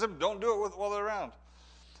it offends them, don't do it while they're around.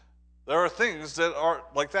 There are things that are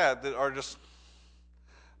like that are just,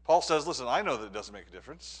 Paul says, listen, I know that it doesn't make a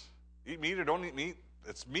difference. Eat meat or don't eat meat,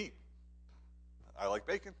 it's meat. I like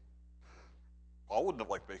bacon. Paul wouldn't have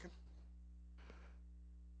liked bacon.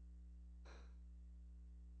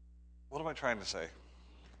 What am I trying to say?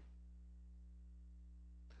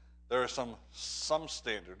 There are some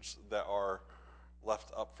standards that are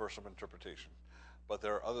left up for some interpretation. But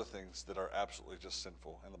there are other things that are absolutely just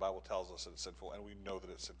sinful. And the Bible tells us that it's sinful, and we know that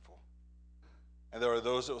it's sinful. And there are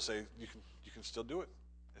those that will say, you can still do it.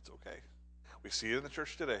 It's okay. We see it in the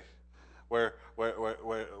church today, where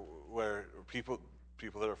people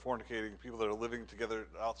that are fornicating, people that are living together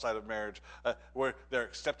outside of marriage, where they're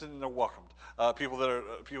accepted and they're welcomed. People that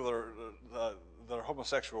are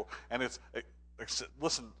homosexual, and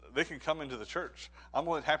listen, they can come into the church. I'm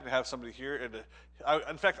more than happy to have somebody here. And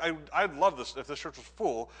in fact, I'd love this if this church was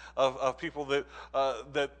full of people that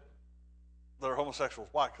are homosexuals.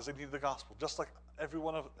 Why? Because they need the gospel, just like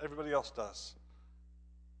everybody else does.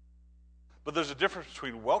 But there's a difference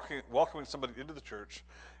between welcoming somebody into the church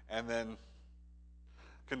and then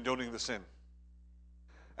condoning the sin.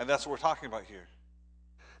 And that's what we're talking about here.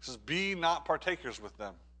 It says, be not partakers with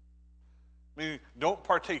them. Meaning, don't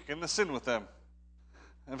partake in the sin with them.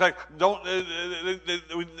 In fact, there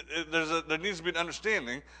needs to be an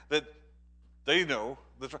understanding that they know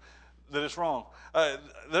that it's wrong.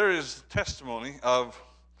 There is testimony of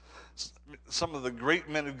some of the great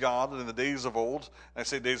men of God in the days of old. And I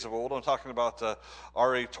say days of old, I'm talking about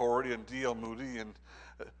R.A. Torrey and D.L. Moody, and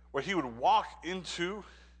where he would walk into.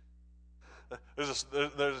 There's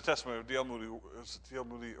a testimony of D.L. Moody. Was it D.L.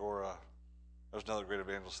 Moody or there was another great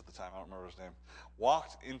evangelist at the time. I don't remember his name.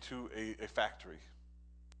 Walked into a factory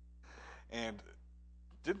and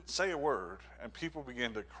didn't say a word, and people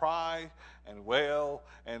began to cry and wail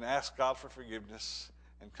and ask God for forgiveness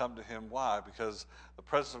and come to him. Why? Because the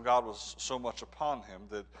presence of God was so much upon him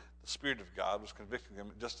that the Spirit of God was convicting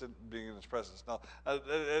him just in being in his presence. Now,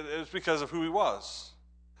 it was because of who he was.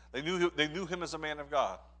 They knew him as a man of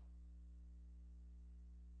God.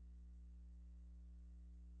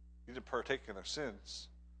 He didn't partake in their sins,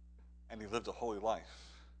 and he lived a holy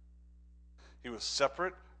life. He was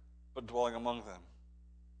separate, but dwelling among them.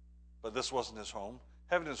 But this wasn't his home.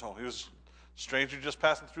 Heaven is home. He was a stranger just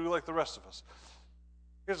passing through like the rest of us.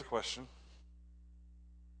 Here's a question.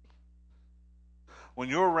 When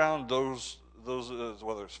you're around those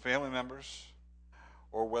whether it's family members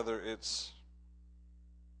or whether it's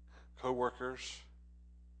co-workers,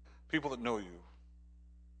 people that know you,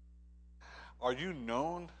 are you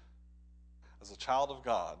known as a child of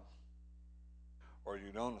God, or are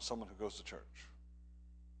you known as someone who goes to church?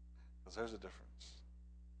 Because there's a difference.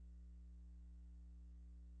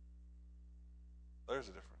 There's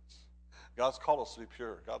a difference. God's called us to be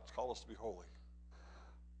pure. God's called us to be holy.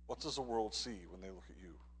 What does the world see when they look at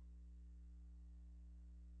you?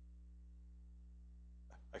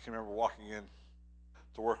 I can remember walking in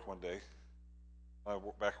to work one day,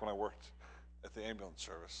 back when I worked at the ambulance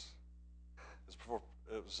service. It was before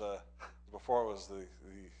I was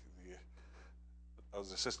I was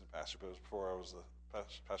the assistant pastor, but it was before I was the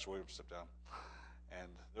Pastor Williams stepped down. And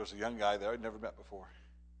there was a young guy there I'd never met before.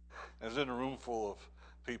 And I was in a room full of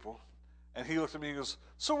people, and he looked at me and goes,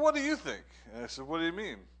 "So what do you think?" And I said, "What do you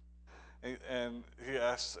mean?" And he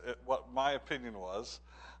asked what my opinion was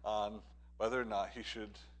on whether or not he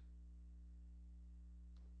should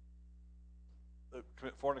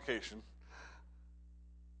commit fornication.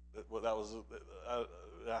 That was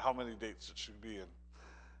how many dates it should be in.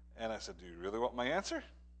 And I said, "Do you really want my answer?"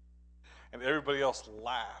 And everybody else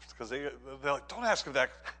laughed because they're like, "Don't ask him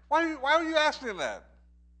that. Why are you asking him that?"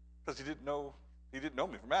 Because he didn't know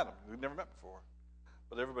me from Adam. We'd never met before,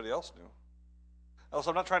 but everybody else knew.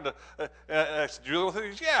 Also, I'm not trying to. I said, "Do you really want to?" He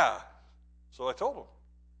goes, "Yeah." So I told him.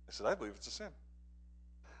 I said, "I believe it's a sin."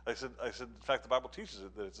 I said, in fact, the Bible teaches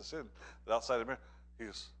it that it's a sin. That outside of marriage, he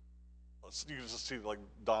goes, you can just see like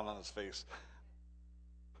dawn on his face.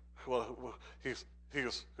 Well, he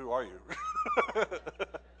goes, "Who are you?"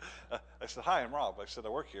 I said, "Hi, I'm Rob." I said, "I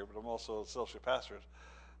work here, but I'm also an associate pastor."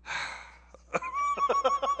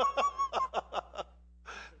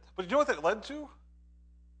 But you know what that led to?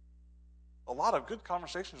 A lot of good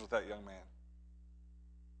conversations with that young man.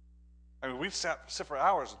 I mean, we sit for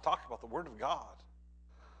hours and talked about the Word of God.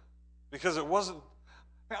 Because it wasn't,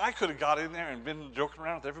 I could have got in there and been joking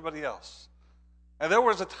around with everybody else. And there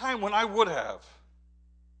was a time when I would have.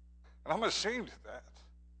 And I'm ashamed of that.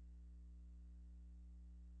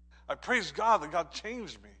 I praise God that God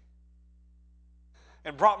changed me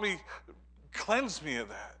and cleansed me of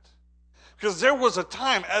that. Because there was a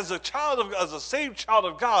time as a saved child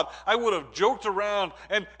of God, I would have joked around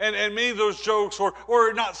and made those jokes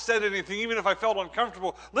or not said anything, even if I felt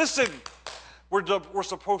uncomfortable. Listen, we're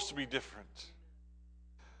supposed to be different.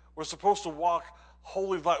 We're supposed to walk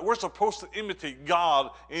holy life. We're supposed to imitate God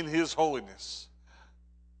in His holiness.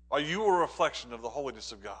 Are you a reflection of the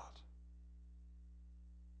holiness of God?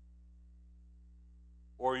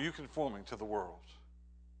 Or are you conforming to the world?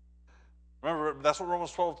 Remember, that's what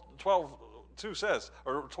Romans 12:2 says,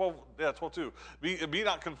 or 12:2. Be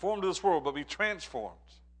not conformed to this world, but be transformed.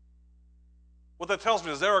 What that tells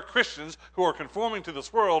me is there are Christians who are conforming to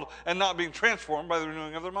this world and not being transformed by the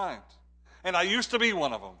renewing of their mind. And I used to be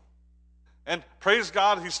one of them. And praise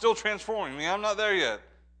God, He's still transforming me. I'm not there yet.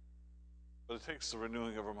 But it takes the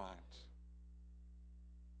renewing of our minds.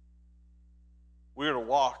 We are to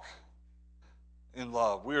walk in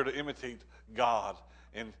love. We are to imitate God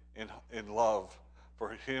in love for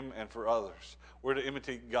Him and for others. We're to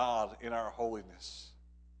imitate God in our holiness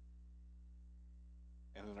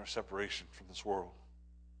and in our separation from this world.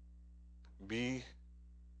 Be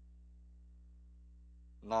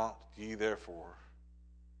not ye therefore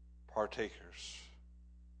partakers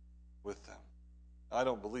with them. I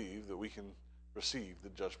don't believe that we can receive the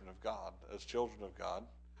judgment of God. As children of God,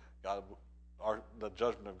 the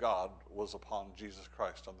judgment of God was upon Jesus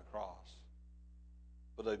Christ on the cross.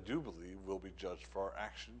 But I do believe we'll be judged for our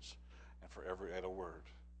actions and for every idle word.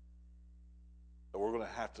 that we're going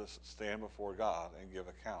to have to stand before God and give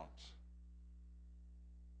accounts.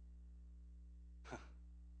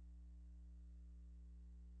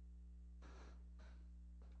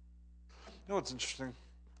 You know what's interesting?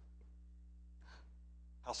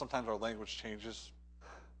 How sometimes our language changes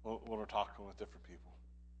when we're talking with different people.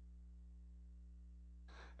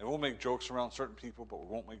 And we'll make jokes around certain people, but we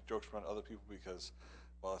won't make jokes around other people because,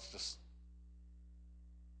 well, it's just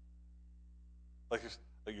like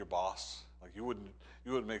your boss. Like you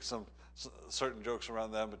wouldn't make some certain jokes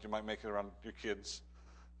around them, but you might make it around your kids.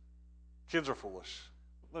 Kids are foolish.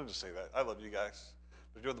 Let me just say that. I love you guys.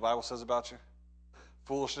 But you know what the Bible says about you?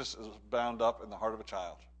 Foolishness is bound up in the heart of a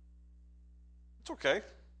child. It's okay.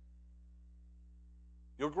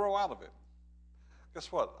 You'll grow out of it.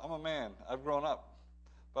 Guess what? I'm a man. I've grown up.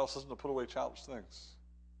 The Bible says to put away childish things.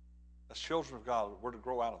 As children of God, we're to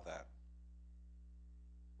grow out of that.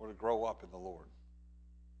 We're to grow up in the Lord.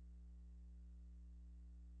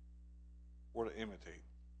 We're to imitate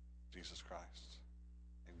Jesus Christ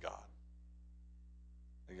and God.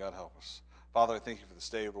 May God help us. Father, I thank you for this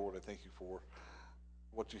day, Lord. I thank you for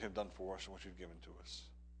what you have done for us and what you've given to us.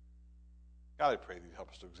 God, I pray that you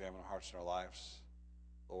help us to examine our hearts and our lives,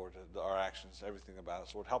 Lord, our actions, everything about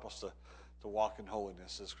us. Lord, help us to walk in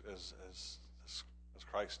holiness as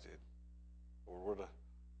Christ did. Lord,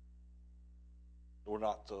 we're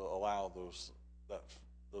not to allow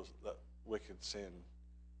that wicked sin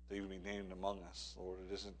to even be named among us. Lord,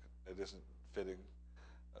 it isn't fitting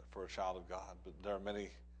for a child of God. But there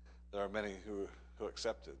are many who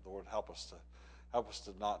accept it. Lord, help us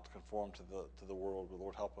to not conform to the world, but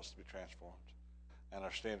Lord, help us to be transformed, and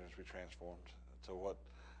our standards be transformed to what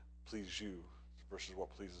pleases you versus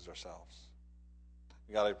what pleases ourselves.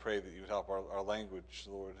 God, I pray that you would help our language,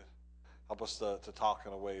 Lord. Help us to talk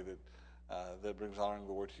in a way that brings honor and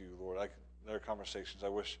glory to you, Lord. There are conversations I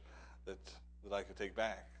wish that I could take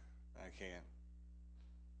back, and I can't.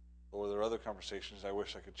 Lord, there are other conversations I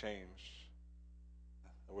wish I could change.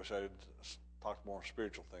 I wish I had talked more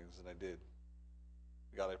spiritual things than I did.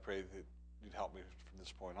 God, I pray that you'd help me from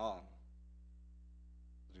this point on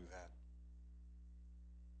to do that.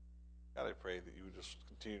 God, I pray that you would just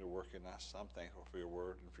continue to work in us. I'm thankful for your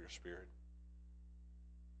word and for your spirit.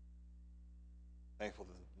 Thankful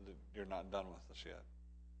that you're not done with us yet.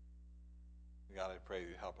 God, I pray you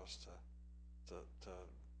help us to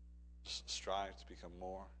strive to become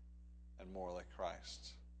more and more like Christ,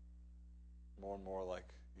 more and more like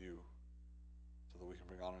you, so that we can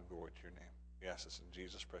bring honor and glory to your name. We ask this in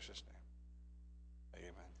Jesus' precious name.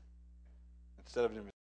 Amen. Instead of